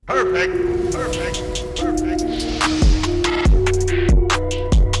Perfect. Perfect. Perfect.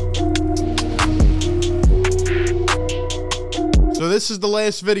 So this is the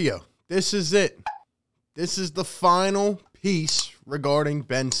last video. This is it. This is the final piece regarding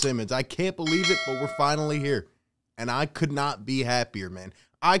Ben Simmons. I can't believe it, but we're finally here. And I could not be happier, man.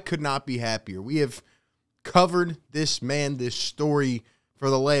 I could not be happier. We have covered this man, this story for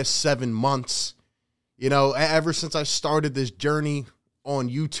the last 7 months. You know, ever since I started this journey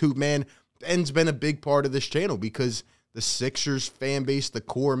on YouTube, man, Ben's been a big part of this channel because the Sixers fan base, the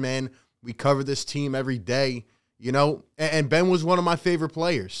core, man, we cover this team every day, you know, and Ben was one of my favorite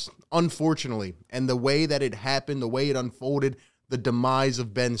players, unfortunately. And the way that it happened, the way it unfolded, the demise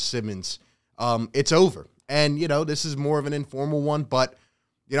of Ben Simmons, it's over. And, you know, this is more of an informal one, but,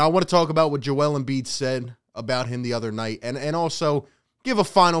 you know, I want to talk about what Joel Embiid said about him the other night and also give a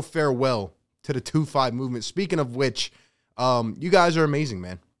final farewell to the 2-5 movement. Speaking of which, you guys are amazing,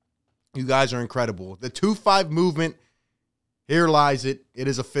 man. You guys are incredible. The 2-5 movement, here lies it. It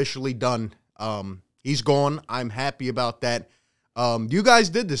is officially done. He's gone. I'm happy about that. You guys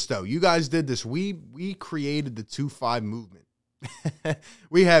did this, though. You guys did this. We created the 2-5 movement.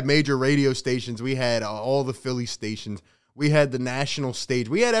 We had major radio stations. We had all the Philly stations. We had the national stage.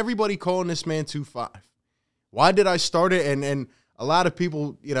 We had everybody calling this man 2-5. Why did I start it? And a lot of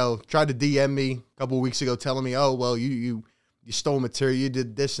people, you know, tried to DM me a couple of weeks ago telling me, oh, well, you stole material. You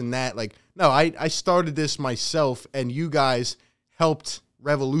did this and that. Like, no, I started this myself, and you guys helped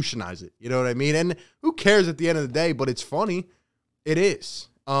revolutionize it. You know what I mean? And who cares at the end of the day? But it's funny. It is.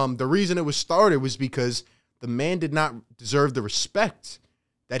 The reason it was started was because the man did not deserve the respect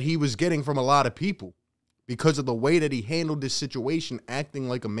that he was getting from a lot of people because of the way that he handled this situation, acting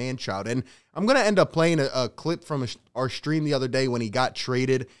like a man-child. And I'm going to end up playing a clip from our stream the other day when he got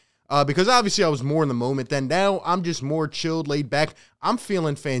traded because obviously I was more in the moment then. Now I'm just more chilled, laid back. I'm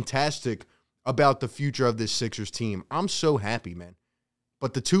feeling fantastic about the future of this Sixers team. I'm so happy, man.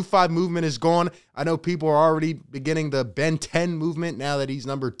 But the 2-5 movement is gone. I know people are already beginning the Ben 10 movement now that he's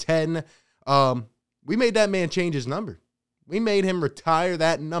number 10. We made that man change his number. We made him retire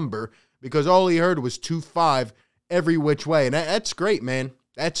that number because all he heard was 2-5 every which way. And that's great, man.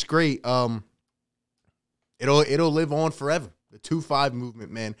 That's great. It'll live on forever. The 2-5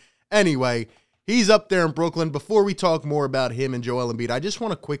 movement, man. Anyway, he's up there in Brooklyn. Before we talk more about him and Joel Embiid, I just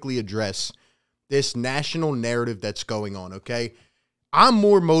want to quickly address this national narrative that's going on, okay? I'm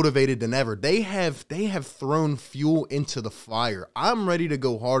more motivated than ever. They have thrown fuel into the fire. I'm ready to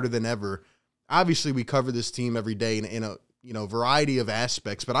go harder than ever. Obviously, we cover this team every day in a variety of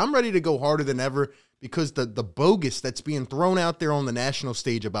aspects, but I'm ready to go harder than ever because the bogus that's being thrown out there on the national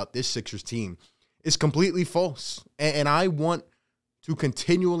stage about this Sixers team is completely false. And I want to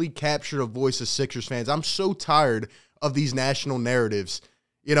continually capture the voice of Sixers fans. I'm so tired of these national narratives.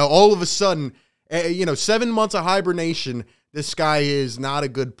 You know, all of a sudden, 7 months of hibernation, this guy is not a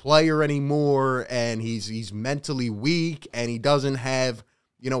good player anymore, and he's mentally weak, and he doesn't have,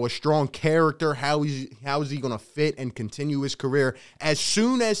 a strong character. How is he going to fit and continue his career? As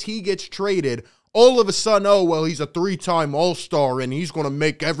soon as he gets traded, all of a sudden, oh, well, he's a 3-time All-Star, and he's going to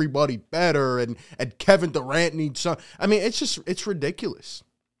make everybody better, and Kevin Durant needs some. I mean, it's ridiculous.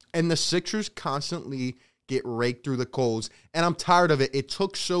 And the Sixers constantly get raked through the coals, and I'm tired of it. It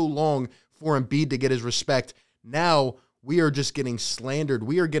took so long for Embiid to get his respect. Now we are just getting slandered.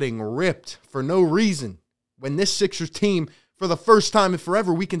 We are getting ripped for no reason. When this Sixers team, for the first time in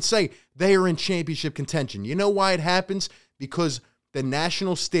forever, we can say they are in championship contention. You know why it happens? Because the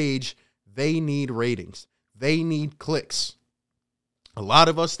national stage, they need ratings. They need clicks. A lot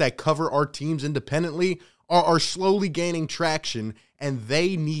of us that cover our teams independently are slowly gaining traction, and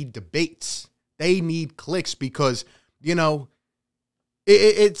they need debates. They need clicks because,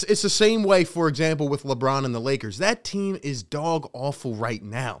 it's the same way, for example, with LeBron and the Lakers. That team is dog awful right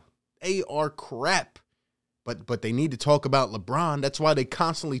now. They are crap. But they need to talk about LeBron. That's why they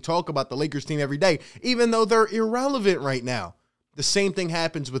constantly talk about the Lakers team every day, even though they're irrelevant right now. The same thing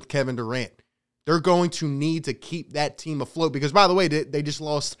happens with Kevin Durant. They're going to need to keep that team afloat because, by the way, they just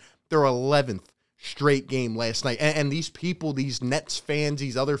lost their 11th straight game last night. And these people, these Nets fans,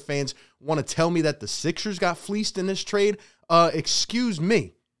 these other fans want to tell me that the Sixers got fleeced in this trade. Excuse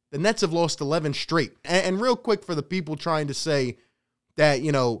me. The Nets have lost 11 straight. And real quick for the people trying to say that,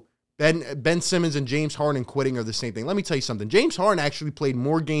 Ben Simmons and James Harden quitting are the same thing. Let me tell you something. James Harden actually played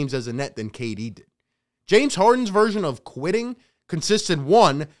more games as a Net than KD did. James Harden's version of quitting consisted,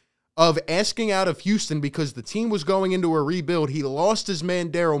 one, of asking out of Houston because the team was going into a rebuild. He lost his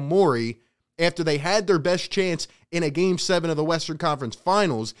man Daryl Morey after they had their best chance in a Game 7 of the Western Conference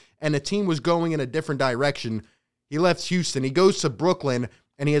Finals, and the team was going in a different direction. He left Houston. He goes to Brooklyn,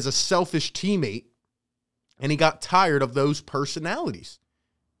 and he has a selfish teammate, and he got tired of those personalities.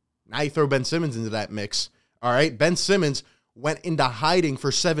 Now you throw Ben Simmons into that mix. All right, Ben Simmons went into hiding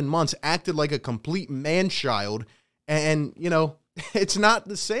for 7 months, acted like a complete man-child, and, you know, it's not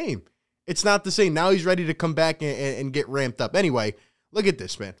the same. It's not the same. Now he's ready to come back and get ramped up. Anyway, look at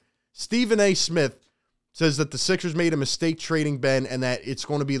this, man. Stephen A. Smith says that the Sixers made a mistake trading Ben and that it's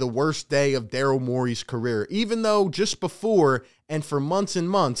going to be the worst day of Daryl Morey's career. Even though just before and for months and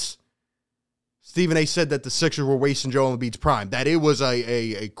months, Stephen A. said that the Sixers were wasting Joel Embiid's prime, that it was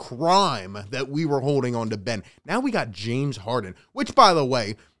a crime that we were holding on to Ben. Now we got James Harden, which, by the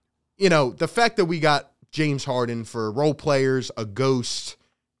way, you know, the fact that we got James Harden for role players, a ghost,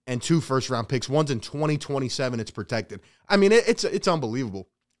 and 2 first-round picks, one's in 2027, it's protected. I mean, it's unbelievable.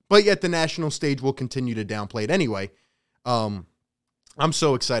 But yet the national stage will continue to downplay it anyway. I'm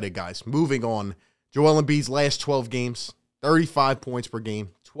so excited, guys. Moving on. Joel Embiid's last 12 games, 35 points per game,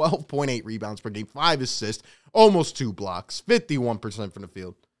 12.8 rebounds per game, 5 assists, almost 2 blocks, 51% from the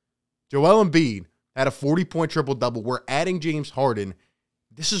field. Joel Embiid had a 40-point triple-double. We're adding James Harden.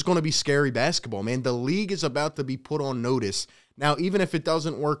 This is going to be scary basketball, man. The league is about to be put on notice. Now, even if it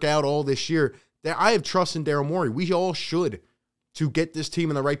doesn't work out all this year, I have trust in Daryl Morey. We all should, to get this team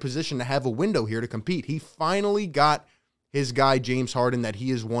in the right position to have a window here to compete. He finally got his guy, James Harden, that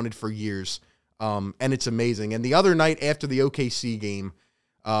he has wanted for years, and it's amazing. And the other night after the OKC game,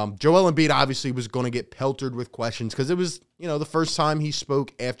 Joel Embiid obviously was going to get peltered with questions because it was, you know, the first time he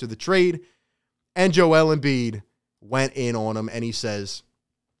spoke after the trade, and Joel Embiid went in on him, and he says,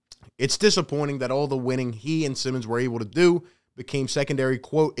 it's disappointing that all the winning he and Simmons were able to do became secondary.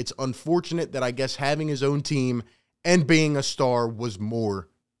 Quote, it's unfortunate that I guess having his own team and being a star was more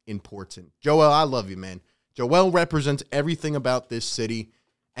important. Joel, I love you, man. Joel represents everything about this city,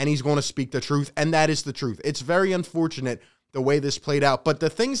 and he's going to speak the truth, and that is the truth. It's very unfortunate the way this played out, but the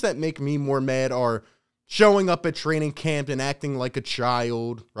things that make me more mad are showing up at training camp and acting like a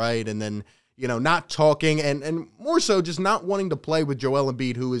child, right? And then, you know, not talking, and more so just not wanting to play with Joel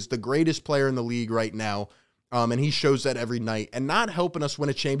Embiid, who is the greatest player in the league right now, and he shows that every night, and not helping us win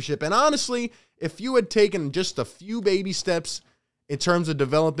a championship. And honestly, if you had taken just a few baby steps in terms of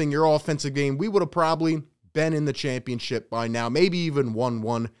developing your offensive game, we would have probably been in the championship by now, maybe even won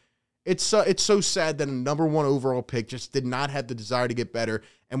one. It's so sad that a number 1 overall pick just did not have the desire to get better,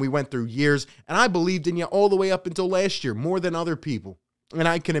 and we went through years, and I believed in you all the way up until last year, more than other people. And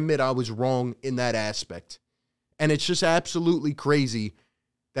I can admit I was wrong in that aspect. And it's just absolutely crazy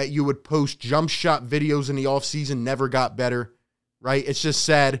that you would post jump shot videos in the offseason, never got better, right? It's just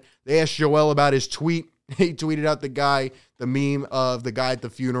sad. They asked Joel about his tweet. He tweeted out the meme of the guy at the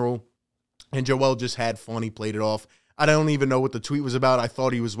funeral, and Joel just had fun. He played it off. I don't even know what the tweet was about. I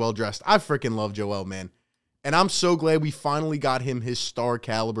thought he was well-dressed. I freaking love Joel, man. And I'm so glad we finally got him his star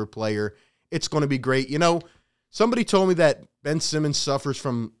caliber player. It's going to be great. You know, somebody told me that Ben Simmons suffers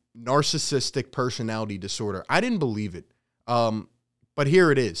from narcissistic personality disorder. I didn't believe it. But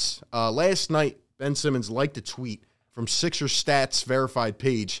here it is. Last night, Ben Simmons liked a tweet from Sixer Stats verified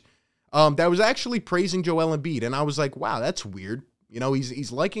page that was actually praising Joel Embiid. And I was like, wow, that's weird. You know,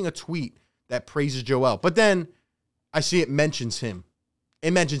 he's liking a tweet that praises Joel. But then I see it mentions him.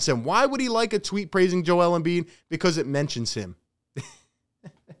 It mentions him. Why would he like a tweet praising Joel Embiid? Because it mentions him.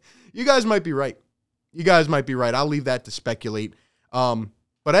 You guys might be right. I'll leave that to speculate. But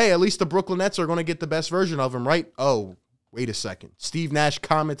hey, at least the Brooklyn Nets are going to get the best version of him, right? Oh, wait a second. Steve Nash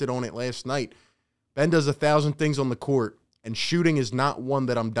commented on it last night. Ben does 1,000 things on the court, and shooting is not one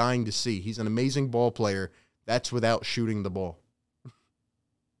that I'm dying to see. He's an amazing ball player. That's without shooting the ball.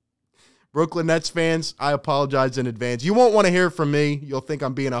 Brooklyn Nets fans, I apologize in advance. You won't want to hear from me. You'll think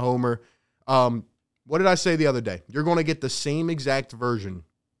I'm being a homer. What did I say the other day? You're going to get the same exact version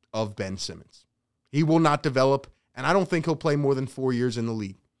of Ben Simmons. He will not develop, and I don't think he'll play more than 4 years in the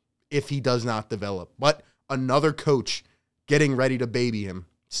league if he does not develop. But another coach getting ready to baby him.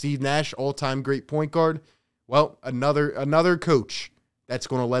 Steve Nash, all-time great point guard. Well, another coach that's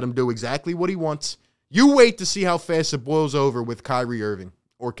going to let him do exactly what he wants. You wait to see how fast it boils over with Kyrie Irving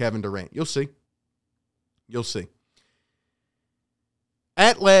or Kevin Durant. You'll see. You'll see.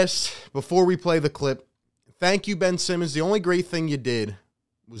 At last, before we play the clip, thank you, Ben Simmons. The only great thing you did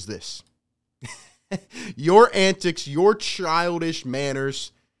was this. Your antics, your childish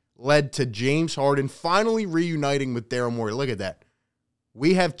manners led to James Harden finally reuniting with Daryl Morey. Look at that.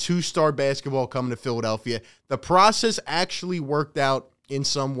 We have 2-star basketball coming to Philadelphia. The process actually worked out in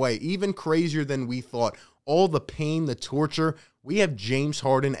some way, even crazier than we thought. All the pain, the torture. We have James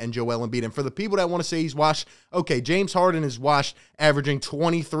Harden and Joel Embiid. And for the people that want to say he's washed, okay, James Harden is washed, averaging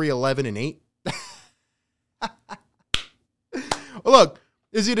 23, 11, and 8. Look,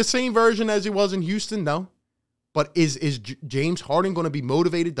 Is he the same version as he was in Houston? No. But is James Harden going to be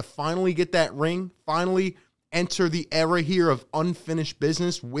motivated to finally get that ring, finally enter the era here of unfinished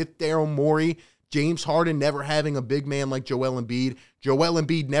business with Daryl Morey? James Harden never having a big man like Joel Embiid. Joel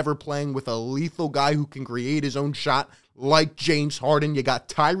Embiid never playing with a lethal guy who can create his own shot like James Harden. You got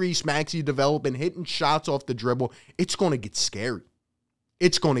Tyrese Maxey developing, hitting shots off the dribble. It's going to get scary.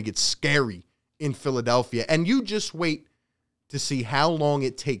 It's going to get scary in Philadelphia. And you just wait to see how long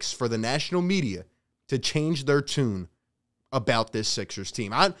it takes for the national media to change their tune about this Sixers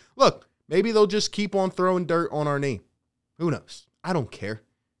team. Look, maybe they'll just keep on throwing dirt on our name. Who knows? I don't care.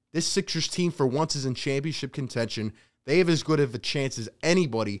 This Sixers team, for once, is in championship contention. They have as good of a chance as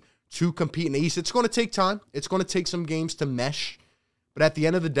anybody to compete in the East. It's going to take time. It's going to take some games to mesh. But at the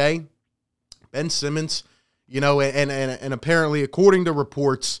end of the day, Ben Simmons, and apparently, according to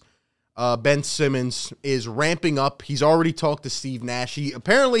reports, Ben Simmons is ramping up. He's already talked to Steve Nash.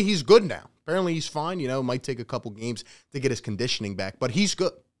 Apparently, he's good now. Apparently, he's fine. Might take a couple games to get his conditioning back. But he's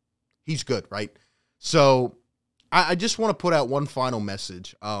good. He's good, right? So I just want to put out one final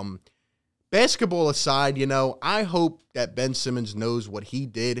message. Basketball aside, I hope that Ben Simmons knows what he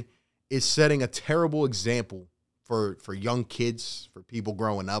did is setting a terrible example for young kids, for people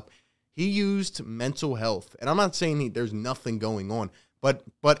growing up. He used mental health. And I'm not saying there's nothing going on. But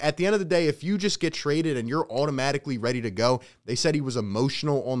at the end of the day, if you just get traded and you're automatically ready to go, they said he was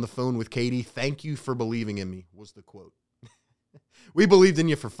emotional on the phone with Katie. Thank you for believing in me, was the quote. We believed in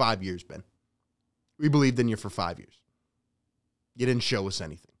you for 5 years, Ben. We believed in you for 5 years. You didn't show us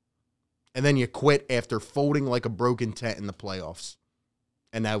anything. And then you quit after folding like a broken tent in the playoffs.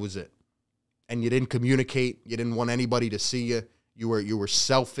 And that was it. And you didn't communicate. You didn't want anybody to see you. You were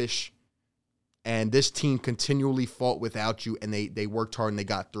selfish. And this team continually fought without you, and they worked hard and they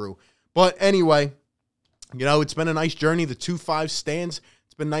got through. But anyway, it's been a nice journey. The 2-5 stands.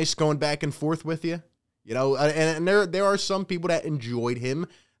 It's been nice going back and forth with you. And there are some people that enjoyed him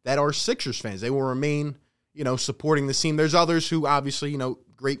that are Sixers fans. They will remain, supporting the team. There's others who obviously,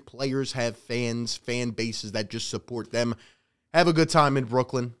 great players have fan bases that just support them. Have a good time in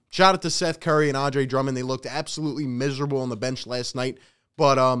Brooklyn. Shout out to Seth Curry and Andre Drummond. They looked absolutely miserable on the bench last night.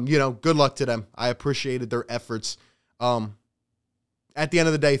 But, good luck to them. I appreciated their efforts. At the end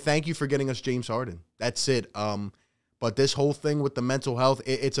of the day, thank you for getting us James Harden. That's it. But this whole thing with the mental health,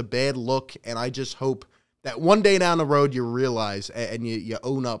 it's a bad look. And I just hope that one day down the road you realize and you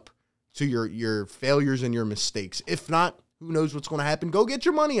own up to your failures and your mistakes. If not, who knows what's going to happen? Go get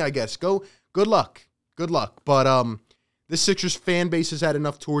your money, I guess. Good luck. Good luck. But this Sixers fan base has had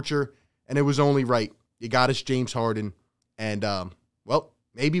enough torture, and it was only right. You got us James Harden. And, well,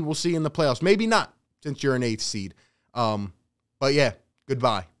 maybe we'll see you in the playoffs. Maybe not, since you're an 8th seed. But, yeah,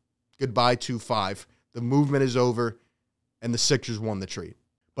 goodbye. Goodbye 2-5. The movement is over, and the Sixers won the trade.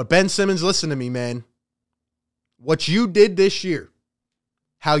 But Ben Simmons, listen to me, man. What you did this year,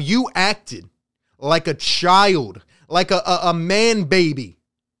 how you acted like a child, like a man baby.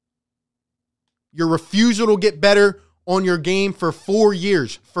 Your refusal to get better on your game for 4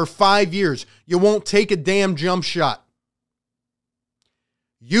 years, for 5 years. You won't take a damn jump shot.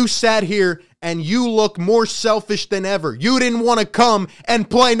 You sat here and you look more selfish than ever. You didn't want to come and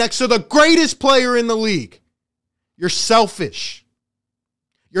play next to the greatest player in the league. You're selfish.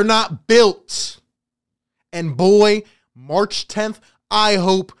 You're not built. And boy, March 10th, I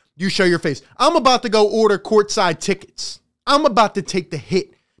hope you show your face. I'm about to go order courtside tickets. I'm about to take the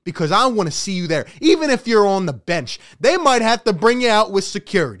hit because I want to see you there. Even if you're on the bench, they might have to bring you out with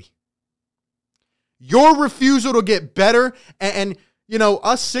security. Your refusal to get better and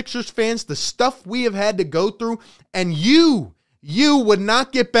us Sixers fans, the stuff we have had to go through, and you would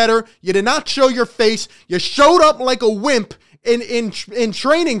not get better. You did not show your face. You showed up like a wimp in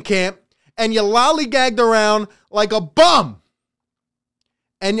training camp, and you lollygagged around like a bum.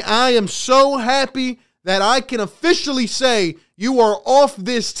 And I am so happy that I can officially say you are off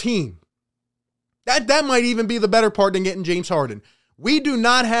this team. That might even be the better part than getting James Harden. We do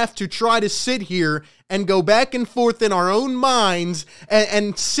not have to try to sit here and go back and forth in our own minds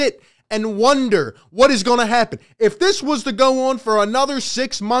and sit and wonder what is going to happen. If this was to go on for another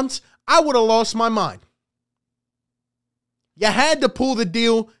 6 months, I would have lost my mind. You had to pull the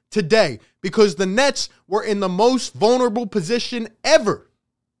deal today because the Nets were in the most vulnerable position ever.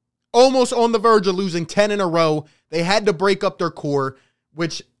 Almost on the verge of losing 10 in a row. They had to break up their core,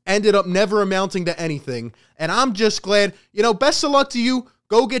 which ended up never amounting to anything. And I'm just glad, best of luck to you.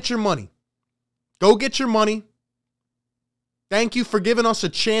 Go get your money. Go get your money. Thank you for giving us a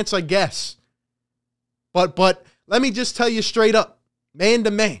chance, I guess. But let me just tell you straight up, man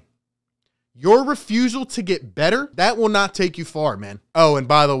to man, Your refusal to get better, that will not take you far, man. Oh, and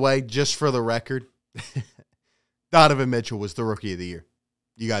by the way, just for the record, Donovan Mitchell was the rookie of the year.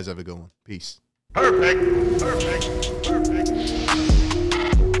 You guys have a good one. Peace. Perfect. Perfect. Perfect.